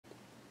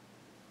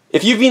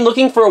If you've been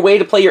looking for a way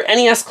to play your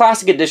NES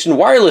Classic Edition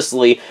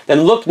wirelessly,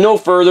 then look no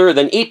further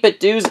than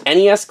 8BitDo's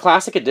NES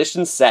Classic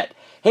Edition set.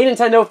 Hey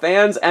Nintendo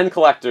fans and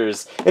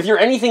collectors, if you're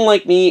anything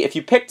like me, if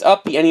you picked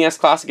up the NES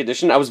Classic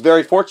Edition, I was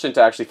very fortunate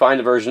to actually find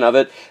a version of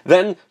it,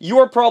 then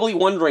you're probably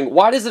wondering,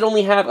 why does it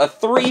only have a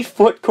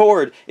 3-foot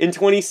cord in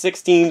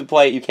 2016 to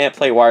play it? You can't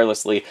play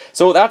wirelessly.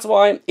 So that's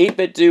why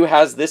 8BitDo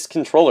has this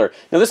controller.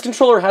 Now this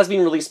controller has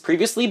been released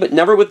previously, but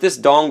never with this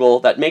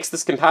dongle that makes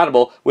this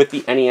compatible with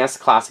the NES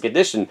Classic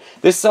Edition.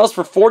 This sells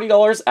for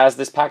 $40 as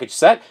this package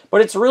set,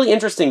 but it's really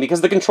interesting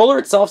because the controller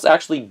itself is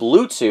actually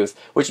Bluetooth,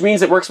 which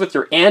means it works with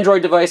your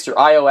Android device, your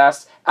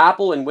iOS,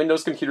 Apple, and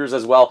Windows computers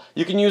as well.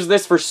 You can use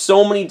this for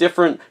so many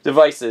different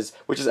devices,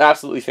 which is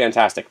absolutely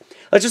fantastic.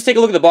 Let's just take a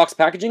look at the box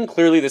packaging.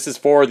 Clearly this is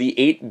for the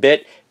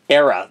 8-bit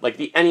era. Like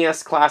the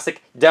NES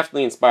Classic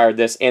definitely inspired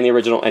this and the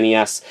original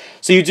NES.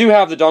 So you do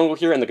have the dongle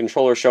here and the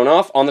controller shown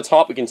off. On the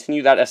top we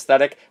continue that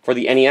aesthetic for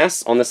the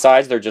NES. On the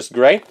sides they're just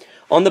gray.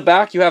 On the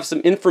back, you have some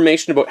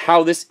information about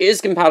how this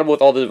is compatible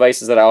with all the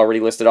devices that I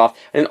already listed off,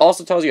 and it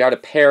also tells you how to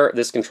pair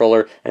this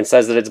controller and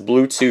says that it's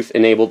Bluetooth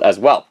enabled as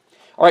well.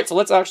 Alright, so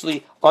let's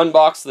actually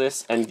unbox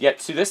this and get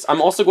to this.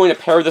 I'm also going to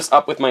pair this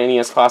up with my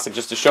NES Classic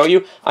just to show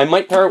you. I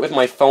might pair it with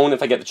my phone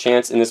if I get the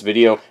chance in this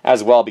video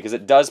as well, because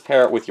it does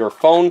pair it with your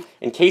phone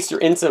in case you're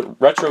into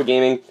retro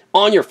gaming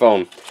on your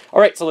phone.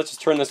 Alright, so let's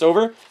just turn this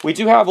over. We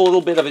do have a little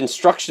bit of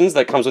instructions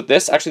that comes with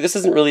this. Actually, this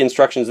isn't really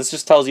instructions. This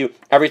just tells you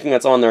everything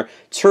that's on there.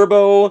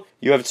 Turbo,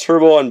 you have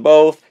turbo on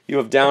both. You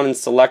have down and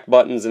select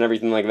buttons and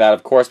everything like that.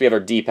 Of course, we have our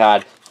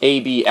D-pad,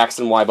 A, B, X,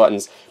 and Y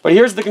buttons. But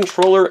here's the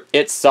controller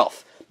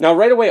itself. Now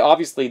right away,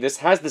 obviously, this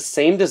has the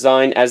same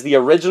design as the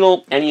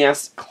original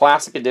NES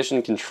Classic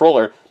Edition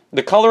controller.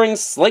 The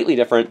coloring's slightly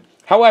different.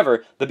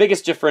 However, the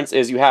biggest difference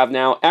is you have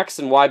now X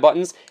and Y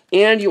buttons,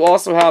 and you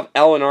also have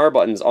L and R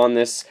buttons on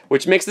this,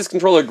 which makes this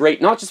controller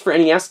great, not just for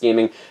NES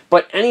gaming,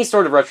 but any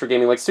sort of retro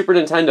gaming, like Super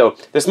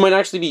Nintendo. This might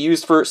actually be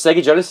used for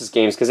Sega Genesis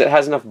games, because it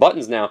has enough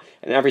buttons now,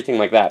 and everything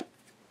like that.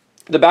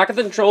 The back of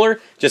the controller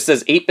just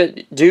says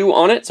 8BitDo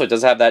on it, so it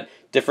does have that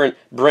different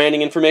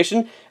branding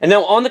information. And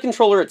now on the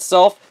controller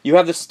itself, you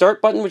have the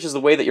start button, which is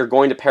the way that you're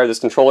going to pair this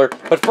controller.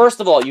 But first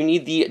of all, you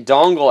need the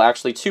dongle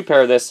actually to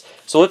pair this.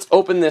 So let's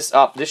open this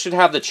up. This should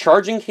have the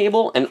charging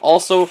cable and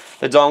also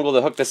the dongle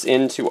to hook this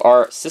into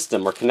our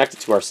system or connect it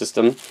to our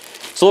system.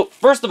 So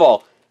first of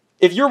all,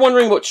 if you're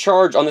wondering about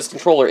charge on this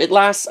controller, it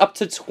lasts up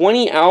to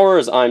 20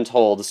 hours, I'm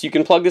told. So you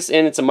can plug this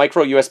in. It's a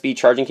micro USB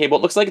charging cable.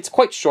 It looks like it's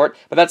quite short,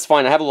 but that's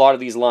fine. I have a lot of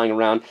these lying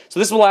around. So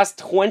this will last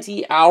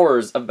 20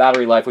 hours of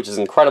battery life, which is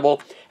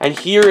incredible. And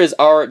here is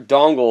our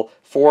dongle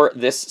for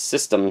this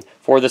system,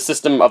 for the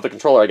system of the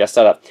controller, I guess,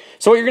 setup.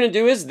 So what you're going to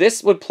do is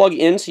this would plug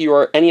into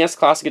your NES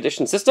Classic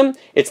Edition system.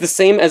 It's the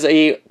same as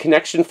a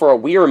connection for a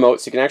Wii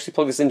remote, so you can actually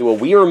plug this into a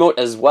Wii remote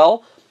as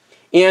well.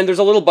 And there's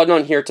a little button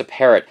on here to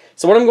pair it.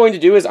 So what I'm going to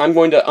do is I'm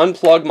going to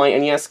unplug my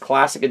NES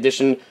Classic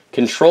Edition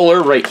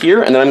controller right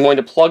here, and then I'm going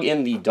to plug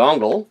in the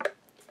dongle.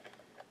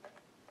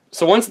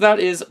 So once that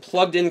is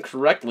plugged in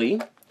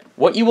correctly,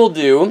 what you will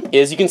do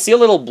is you can see a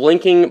little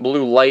blinking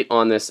blue light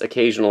on this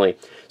occasionally.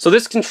 So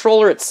this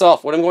controller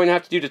itself, what I'm going to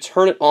have to do to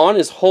turn it on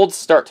is hold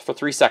start for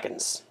 3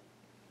 seconds.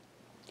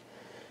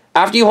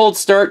 After you hold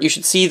start, you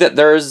should see that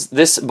there's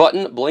this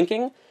button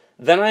blinking.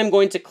 Then I'm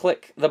going to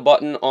click the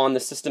button on the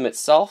system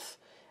itself.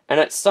 And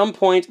at some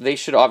point, they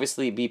should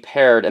obviously be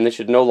paired, and they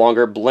should no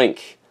longer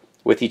blink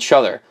with each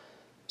other.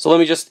 So let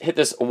me just hit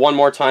this one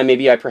more time.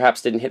 Maybe I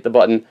perhaps didn't hit the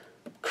button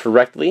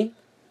correctly.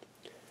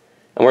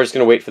 And we're just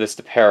going to wait for this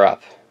to pair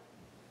up.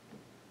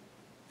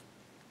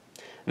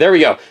 There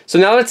we go. So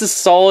now that's a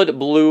solid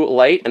blue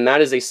light, and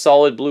that is a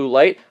solid blue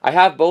light. I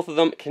have both of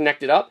them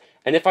connected up,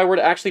 and if I were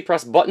to actually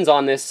press buttons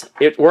on this,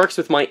 it works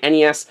with my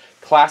NES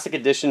Classic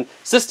Edition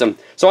system.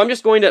 So I'm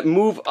just going to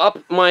move up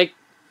my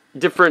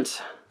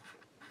different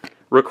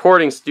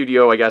recording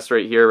studio, I guess,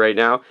 right here, right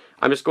now.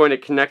 I'm just going to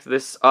connect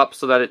this up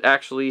so that it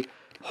actually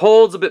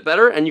holds a bit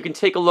better, and you can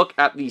take a look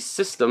at the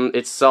system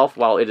itself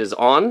while it is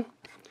on.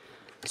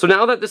 So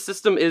now that the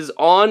system is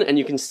on and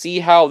you can see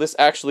how this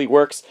actually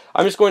works,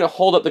 I'm just going to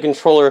hold up the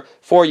controller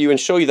for you and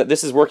show you that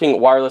this is working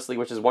wirelessly,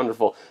 which is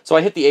wonderful. So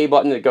I hit the A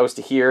button, it goes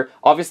to here.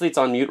 Obviously it's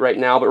on mute right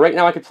now, but right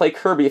now I could play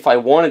Kirby if I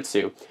wanted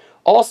to.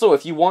 Also,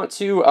 if you want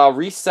to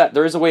reset,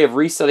 there is a way of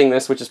resetting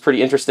this, which is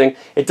pretty interesting.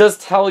 It does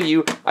tell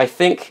you, I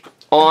think,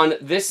 on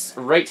this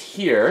right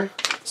here,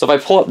 so if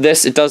I pull up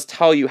this, it does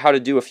tell you how to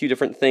do a few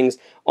different things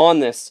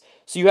on this.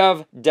 So you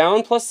have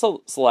down plus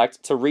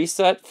select to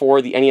reset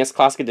for the NES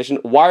Classic Edition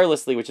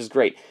wirelessly, which is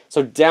great.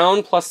 So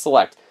down plus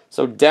select.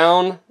 So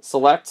down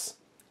select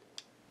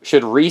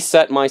should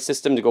reset my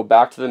system to go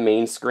back to the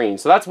main screen.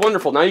 So that's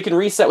wonderful. Now you can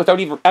reset without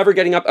ever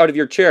getting up out of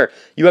your chair.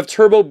 You have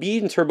Turbo B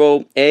and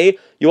Turbo A.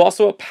 You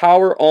also have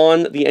power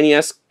on the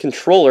NES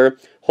controller.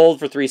 Hold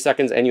for 3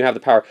 seconds and you have the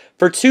power.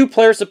 For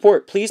 2-player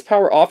support, please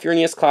power off your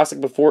NES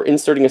Classic before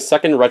inserting a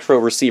second retro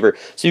receiver.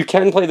 So you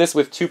can play this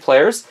with 2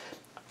 players.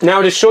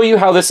 Now to show you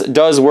how this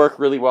does work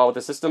really well with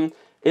the system,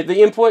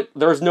 the input,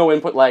 there's no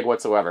input lag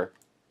whatsoever.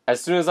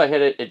 As soon as I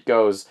hit it, it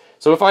goes.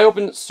 So if I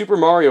open Super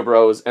Mario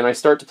Bros. And I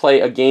start to play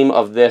a game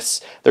of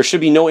this, there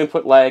should be no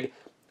input lag.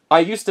 I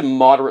used to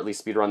moderately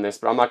speedrun this,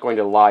 but I'm not going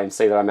to lie and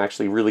say that I'm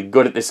actually really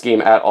good at this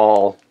game at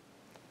all.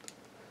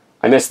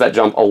 I missed that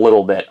jump a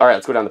little bit. Alright,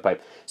 let's go down the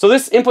pipe. So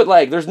this input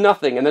lag, there's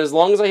nothing, and then as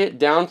long as I hit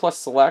down plus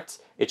select,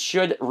 it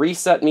should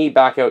reset me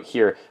back out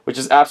here, which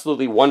is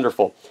absolutely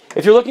wonderful.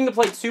 If you're looking to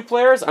play 2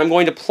 players, I'm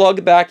going to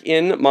plug back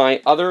in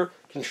my other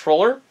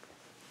controller.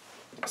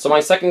 So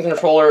my second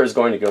controller is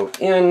going to go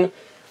in,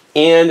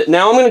 and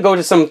now I'm going to go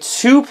to some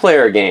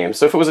 2-player games.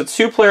 So if it was a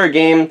 2-player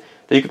game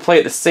that you could play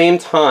at the same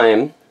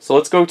time, so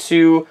let's go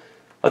to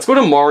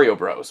Mario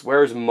Bros.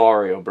 Where's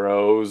Mario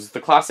Bros?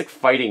 The classic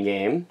fighting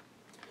game.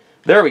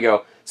 There we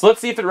go. So let's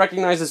see if it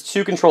recognizes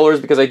 2 controllers,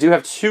 because I do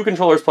have 2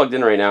 controllers plugged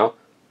in right now.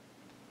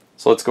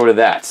 So let's go to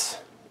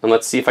that. And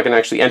let's see if I can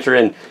actually enter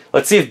in.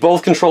 Let's see if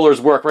both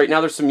controllers work. Right now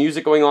there's some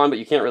music going on, but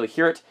you can't really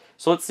hear it.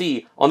 So let's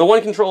see. On the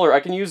one controller,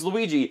 I can use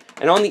Luigi,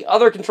 and on the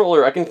other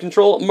controller, I can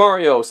control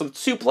Mario. So the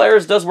 2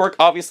 players does work,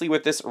 obviously,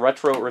 with this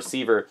retro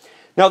receiver.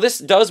 Now this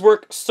does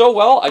work so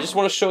well, I just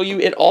want to show you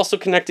it also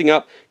connecting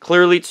up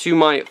clearly to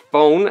my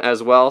phone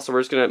as well. So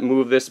we're just going to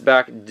move this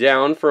back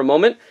down for a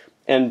moment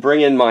and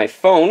bring in my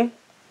phone.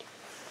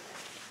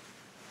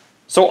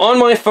 So on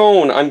my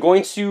phone, I'm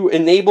going to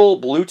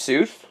enable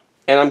Bluetooth,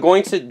 and I'm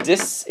going to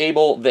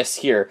disable this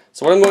here.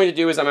 So what I'm going to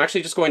do is I'm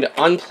actually just going to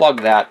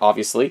unplug that,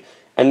 obviously,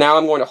 and now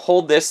I'm going to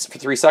hold this for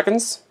 3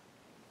 seconds,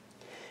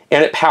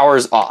 and it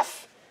powers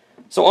off.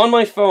 So on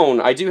my phone,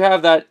 I do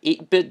have that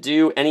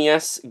 8BitDo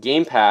NES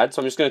gamepad,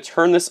 so I'm just going to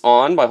turn this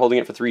on by holding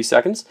it for 3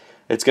 seconds.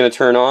 It's going to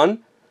turn on,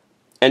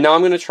 and now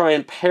I'm going to try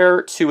and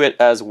pair to it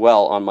as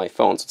well on my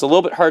phone. So it's a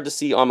little bit hard to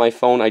see on my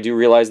phone, I do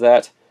realize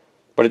that,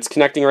 but it's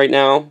connecting right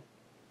now.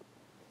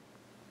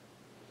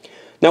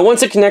 Now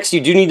once it connects,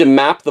 you do need to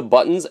map the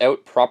buttons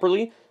out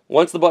properly.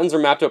 Once the buttons are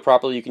mapped out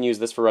properly, you can use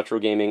this for retro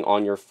gaming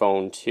on your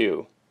phone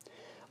too.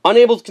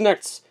 Unable to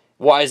connect.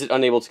 Why is it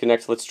unable to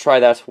connect? Let's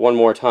try that one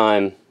more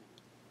time.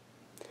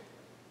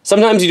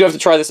 Sometimes you do have to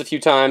try this a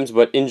few times,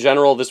 but in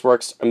general this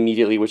works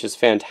immediately, which is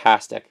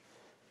fantastic.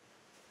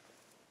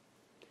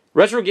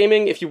 Retro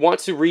gaming, if you want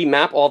to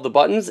remap all the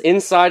buttons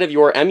inside of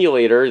your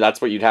emulator, that's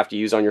what you'd have to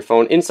use on your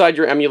phone. Inside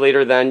your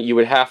emulator, then, you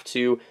would have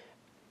to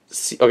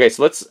see. Okay,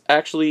 so let's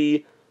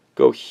actually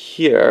go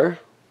here.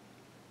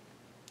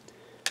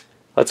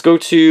 Let's go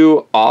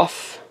to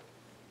off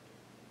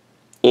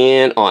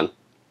and on.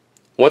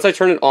 Once I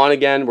turn it on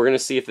again, we're going to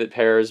see if it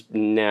pairs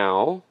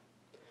now.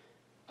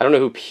 I don't know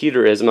who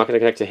Peter is. I'm not going to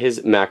connect to his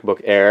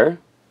MacBook Air.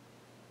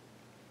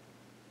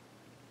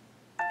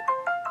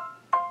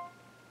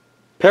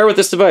 Pair with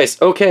this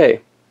device.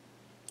 Okay.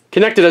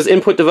 Connected as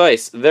input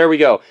device. There we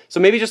go. So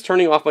maybe just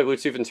turning off my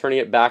Bluetooth and turning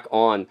it back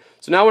on.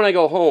 So now when I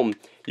go home,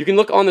 you can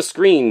look on the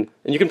screen,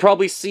 and you can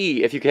probably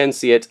see, if you can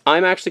see it,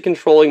 I'm actually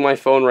controlling my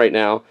phone right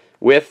now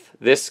with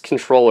this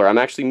controller. I'm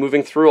actually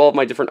moving through all of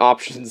my different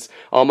options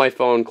on my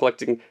phone,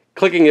 clicking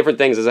different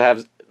things as I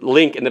have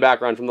Link in the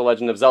background from The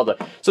Legend of Zelda.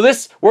 So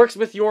this works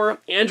with your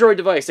Android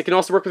device. It can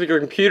also work with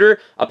your computer.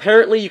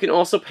 Apparently, you can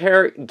also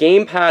pair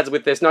gamepads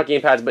with this. Not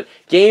gamepads, but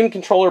Game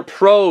Controller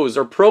Pros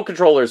or Pro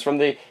controllers from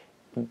the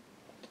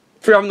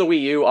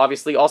Wii U,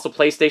 obviously. Also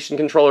PlayStation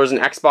controllers and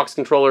Xbox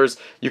controllers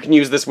you can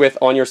use this with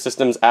on your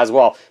systems as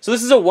well. So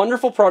this is a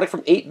wonderful product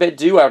from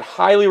 8BitDo. I would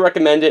highly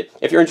recommend it.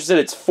 If you're interested,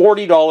 it's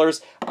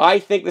 $40. I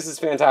think this is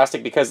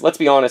fantastic because, let's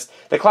be honest,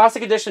 the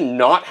Classic Edition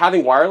not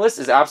having wireless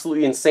is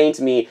absolutely insane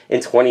to me in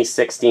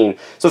 2016.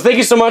 So thank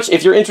you so much.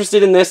 If you're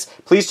interested in this,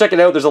 please check it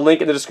out. There's a link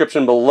in the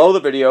description below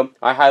the video.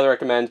 I highly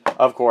recommend,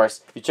 of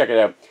course, you check it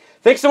out.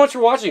 Thanks so much for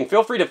watching.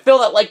 Feel free to fill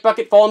that like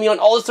bucket. Follow me on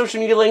all the social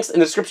media links in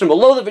the description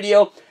below the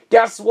video.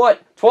 Guess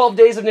what? 12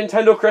 Days of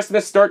Nintendo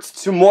Christmas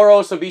starts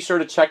tomorrow, so be sure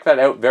to check that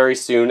out very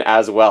soon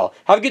as well.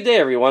 Have a good day,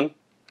 everyone.